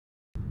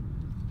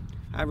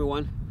Hi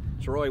everyone,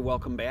 it's Roy,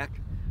 welcome back.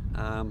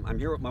 I'm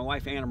here with my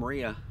wife Anna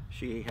Maria.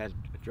 She had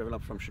driven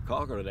up from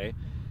Chicago today,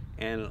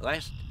 and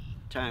last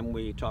time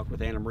we talked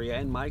with Anna Maria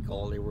and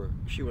Michael,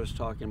 she was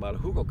talking about a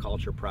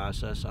hügelkultur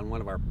process on one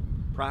of our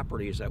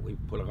properties that we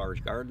put a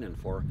large garden in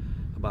for,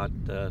 about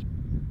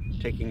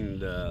taking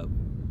the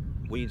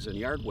weeds and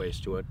yard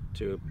waste to it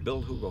to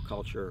build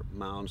hügelkultur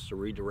mounds to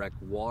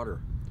redirect water,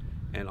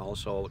 and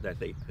also that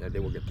they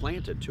will get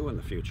planted too in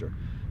the future.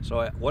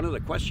 So one of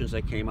the questions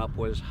that came up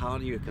was, how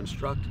do you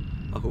construct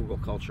a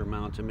hügelkultur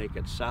mound to make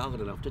it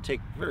solid enough to take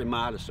very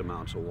modest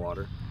amounts of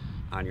water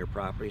on your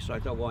property? So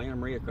I thought, well, Anna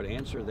Maria could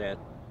answer that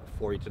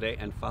for you today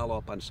and follow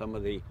up on some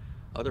of the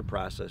other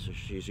processes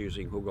she's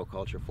using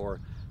hügelkultur for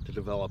to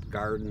develop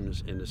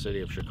gardens in the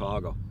city of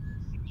Chicago.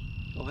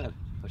 Go ahead,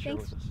 share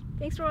with us.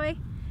 Thanks, Roy.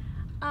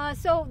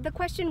 So the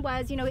question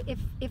was,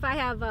 if I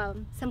have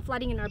some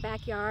flooding in our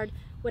backyard,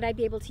 would I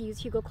be able to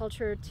use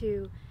hügelkultur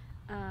to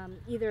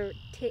either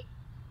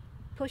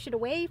push it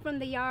away from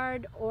the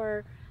yard,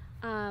 or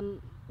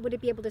would it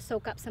be able to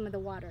soak up some of the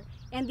water?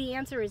 And the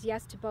answer is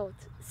yes to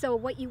both. So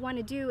what you want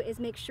to do is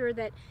make sure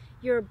that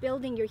you're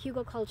building your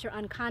hügelkultur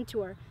on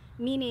contour,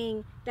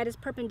 meaning that is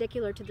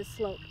perpendicular to the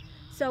slope.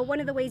 So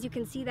one of the ways you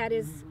can see that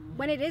is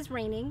when it is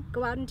raining,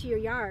 go out into your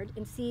yard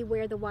and see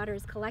where the water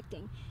is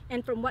collecting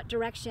and from what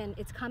direction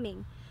it's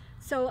coming.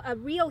 So a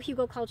real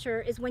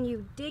hügelkultur is when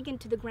you dig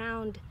into the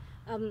ground,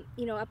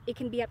 it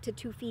can be up to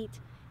 2 feet,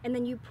 and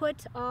then you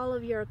put all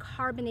of your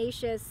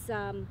carbonaceous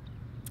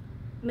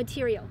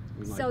material.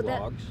 Like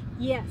logs?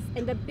 Yes,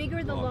 and the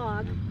bigger the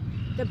log,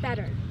 the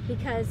better.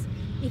 Because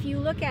if you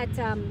look at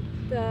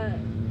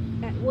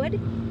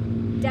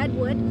wood, dead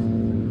wood,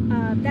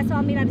 that's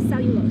all made out of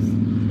cellulose.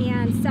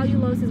 And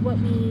cellulose is what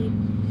we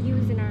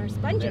use in our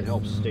sponges. That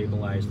helps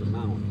stabilize the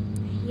mound.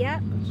 Yeah.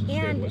 And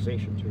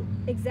stabilization too.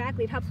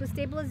 Exactly, it helps with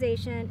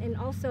stabilization, and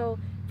also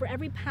for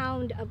every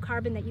pound of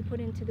carbon that you put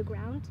into the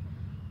ground,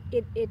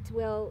 it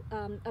will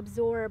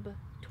absorb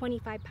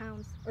 25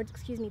 pounds, or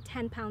excuse me,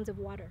 10 pounds of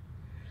water.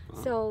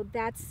 Wow. So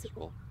that's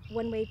cool.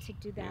 One way to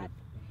do that.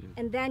 Yeah.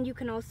 And then you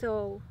can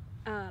also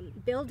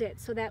build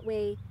it so that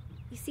way,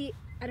 you see,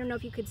 I don't know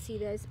if you could see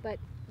this, but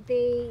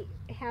they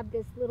have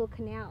this little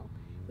canal,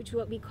 which is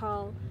what we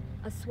call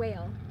a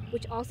swale,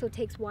 which also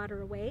takes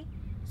water away.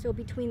 So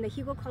between the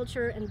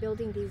hügelkultur and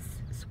building these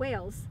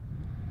swales,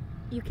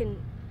 you can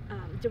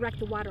direct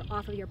the water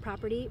off of your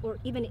property or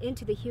even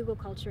into the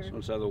hügelkultur. So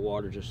instead of the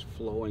water just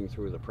flowing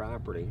through the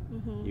property,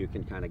 you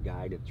can kind of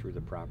guide it through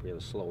the property at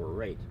a slower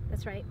rate.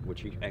 That's right.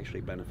 Which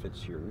actually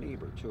benefits your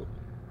neighbor too.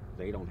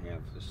 They don't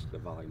have the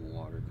volume of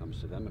water comes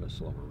to them at a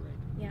slower rate.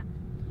 Yeah.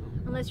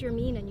 Unless you're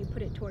mean and you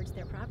put it towards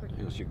their property.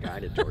 Unless you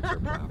guide it towards their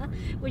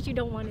property. Which you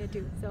don't want to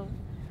do. So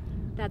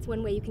that's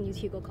one way you can use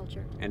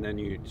hügelkultur. And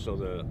then so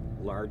the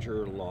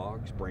larger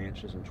logs,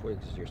 branches, and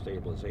twigs is your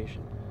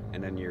stabilization.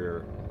 And then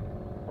your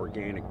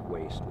organic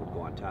waste would go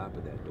on top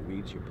of that. The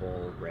weeds you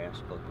pull,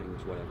 grass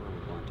clippings, whatever,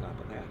 would go on top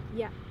of that.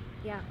 Yeah,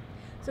 yeah.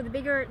 So the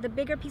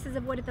bigger pieces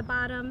of wood at the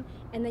bottom,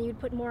 and then you'd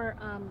put more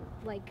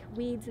like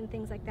weeds and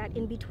things like that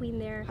in between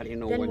there. How do you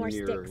know when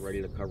you're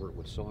ready to cover it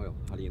with soil?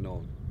 How do you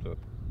know the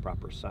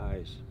proper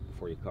size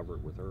before you cover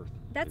it with earth?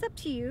 That's up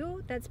to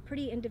you. That's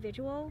pretty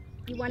individual.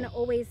 You want to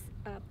always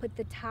put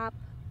the top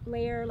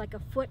layer like a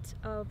foot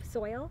of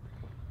soil,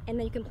 and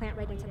then you can plant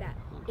right into that.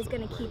 It's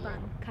going to keep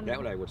on coming. That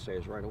what I would say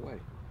is right away.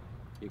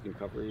 You can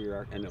cover your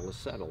yard, and it'll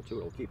settle too.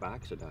 It'll keep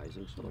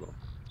oxidizing, so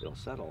it'll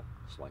settle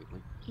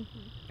slightly.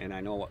 And I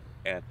know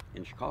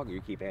in Chicago you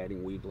keep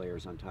adding weed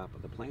layers on top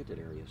of the planted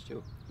areas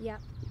too. Yeah.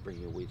 You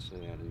bring your weeds to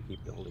that and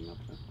keep building up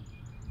there.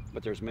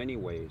 But there's many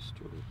ways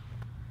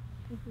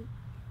to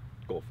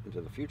go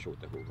into the future with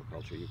the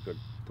hügelkultur. You could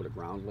put a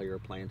ground layer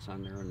of plants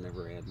on there and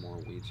never add more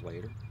weeds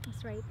later.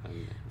 That's right.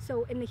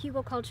 So in the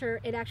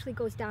hügelkultur, it actually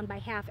goes down by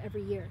half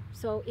every year.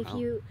 So if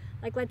you,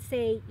 like let's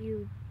say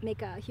you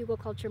make a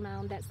hügelkultur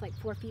mound that's like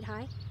 4 feet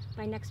high,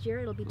 by next year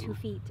it'll be 2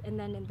 feet, and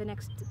then in the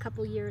next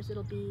couple years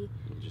it'll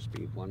just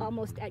be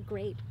almost at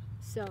grade.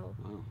 So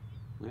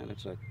yeah,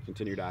 that's a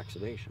continued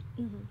oxidation.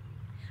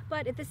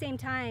 But at the same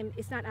time,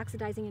 it's not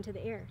oxidizing into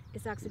the air.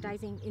 It's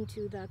oxidizing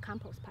into the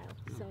compost pile.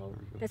 So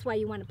that's why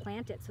you want to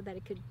plant it, so that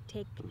it could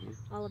take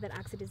all of that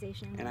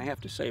oxidization. And I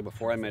have to say,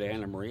 before I met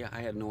Anna Maria,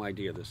 I had no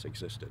idea this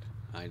existed.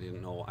 I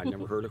didn't know. I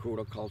never heard of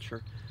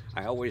hügelkultur.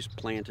 I always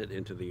planted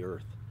into the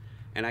earth.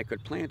 And I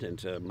could plant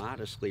into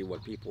modestly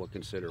what people would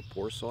consider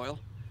poor soil.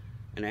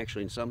 And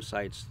actually in some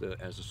sites,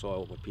 as the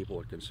soil what people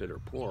would consider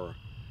poor,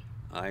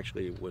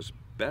 actually was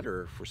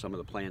better for some of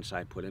the plants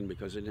I put in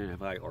because it didn't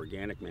have high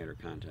organic matter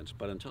contents.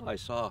 But until I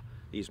saw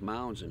these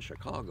mounds in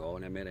Chicago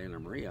and I met Anna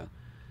Maria,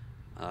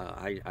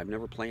 I've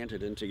never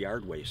planted into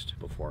yard waste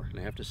before. And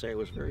I have to say it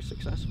was very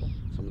successful,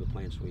 some of the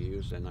plants we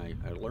used. And I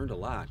learned a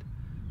lot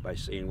by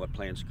seeing what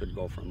plants could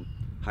go from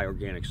high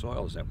organic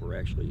soils that were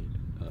actually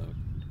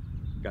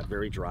got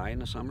very dry in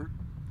the summer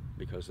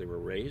because they were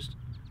raised.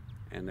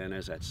 And then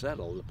as that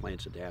settled, the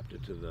plants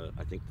adapted to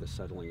the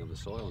settling of the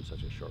soil in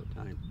such a short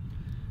time.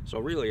 So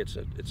really,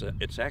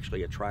 it's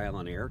actually a trial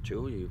and error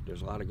too.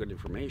 There's a lot of good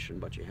information,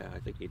 but I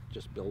think you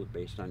just build it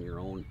based on your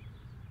own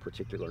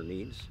particular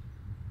needs.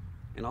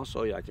 And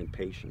also, I think,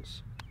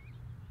 patience.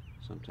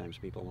 Sometimes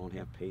people don't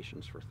have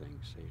patience for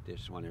things. They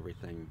just want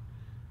everything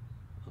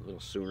a little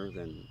sooner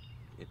than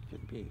it can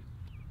be.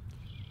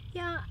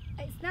 Yeah,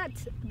 it's not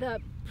the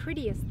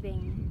prettiest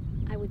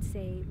thing, I would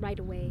say, right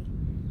away,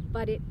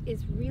 but it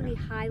is really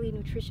highly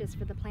nutritious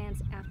for the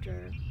plants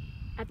after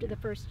the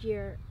first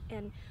year.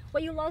 And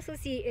what you'll also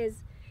see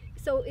is,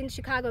 so in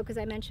Chicago, because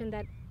I mentioned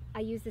that I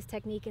use this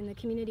technique in the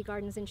community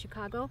gardens in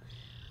Chicago,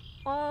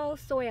 all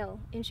soil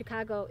in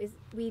Chicago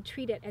we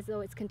treat it as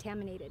though it's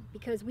contaminated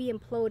because we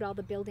implode all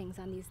the buildings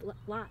on these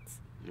lots.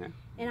 Yeah.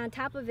 And on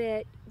top of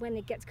it, when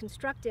it gets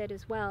constructed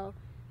as well,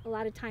 a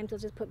lot of times they'll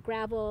just put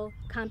gravel,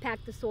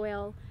 compact the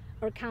soil,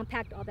 or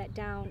compact all that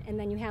down, and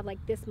then you have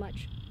like this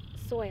much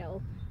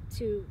soil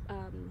to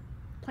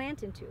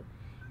plant into.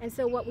 And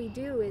so what we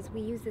do is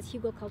we use this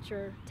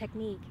Hügelkultur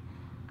technique.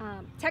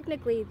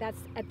 Technically, that's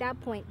at that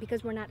point,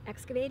 because we're not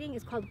excavating,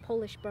 it's called a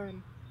Polish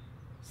berm.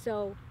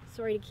 So,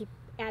 sorry to keep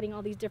adding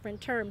all these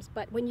different terms,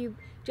 but when you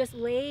just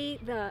lay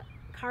the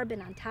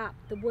carbon on top,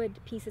 the wood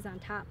pieces on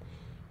top,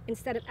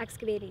 instead of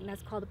excavating,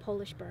 that's called a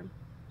Polish berm.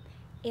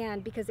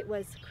 And because it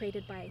was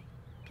created by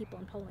people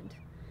in Poland.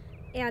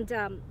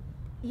 And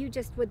you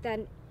just would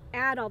then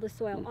add all the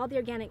soil, all the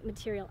organic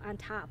material on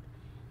top,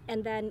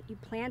 and then you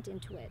plant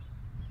into it.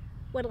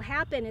 What'll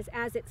happen is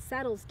as it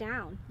settles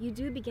down, you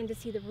do begin to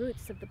see the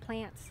roots of the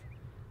plants,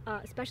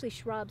 especially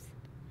shrubs,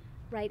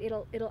 right?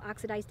 It'll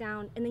oxidize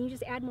down, and then you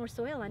just add more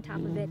soil on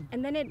top of it,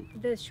 and then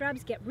the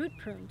shrubs get root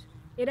pruned.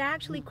 It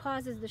actually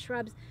causes the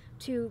shrubs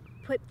to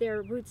put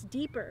their roots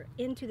deeper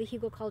into the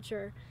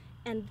Hügelkultur,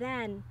 and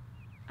then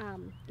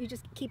you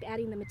just keep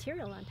adding the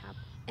material on top,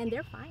 and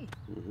they're fine.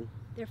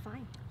 They're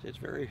fine. It's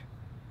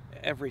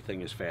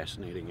everything is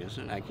fascinating,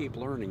 isn't it? I keep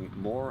learning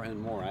more and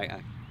more.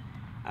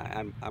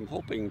 I'm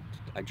hoping,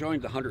 I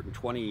joined the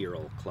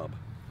 120-year-old club.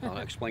 I'll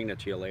explain it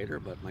to you later,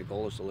 but my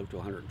goal is to live to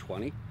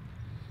 120.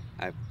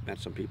 I've met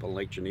some people in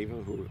Lake Geneva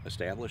who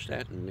established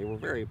that, and they were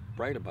very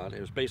bright about it.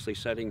 It was basically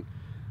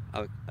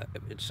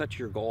it sets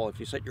your goal. If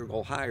you set your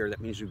goal higher,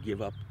 that means you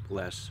give up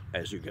less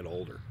as you get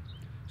older.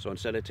 So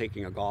instead of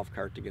taking a golf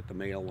cart to get the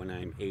mail when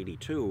I'm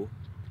 82,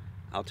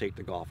 I'll take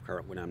the golf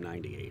cart when I'm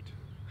 98.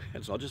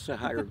 And so I'll just set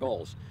higher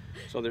goals.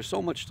 So there's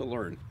so much to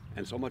learn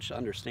and so much to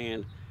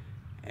understand.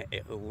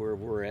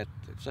 We're at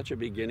such a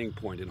beginning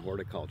point in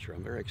horticulture.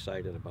 I'm very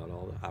excited about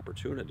all the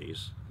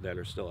opportunities that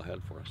are still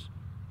ahead for us.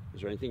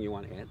 Is there anything you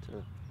want to add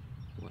to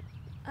what?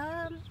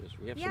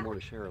 We have some more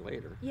to share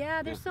later.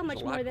 Yeah, there's so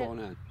much more that going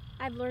on.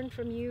 I've learned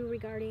from you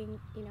regarding,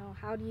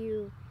 how do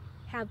you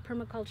have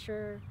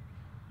permaculture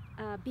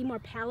be more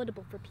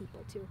palatable for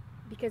people too?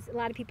 Because a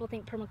lot of people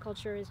think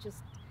permaculture is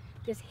just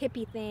this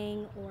hippie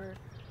thing, or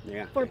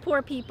for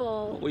poor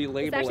people. Well, we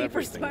label it's actually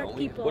everything, for smart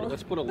people.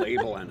 Let's put a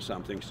label on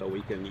something so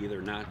we can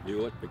either not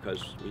do it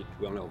because we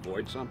want to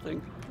avoid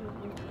something,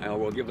 or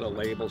we'll give it a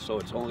label so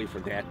it's only for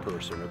that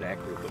person or that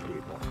group of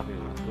people.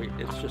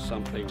 It's just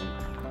something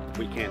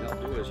we can't help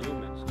do as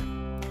humans.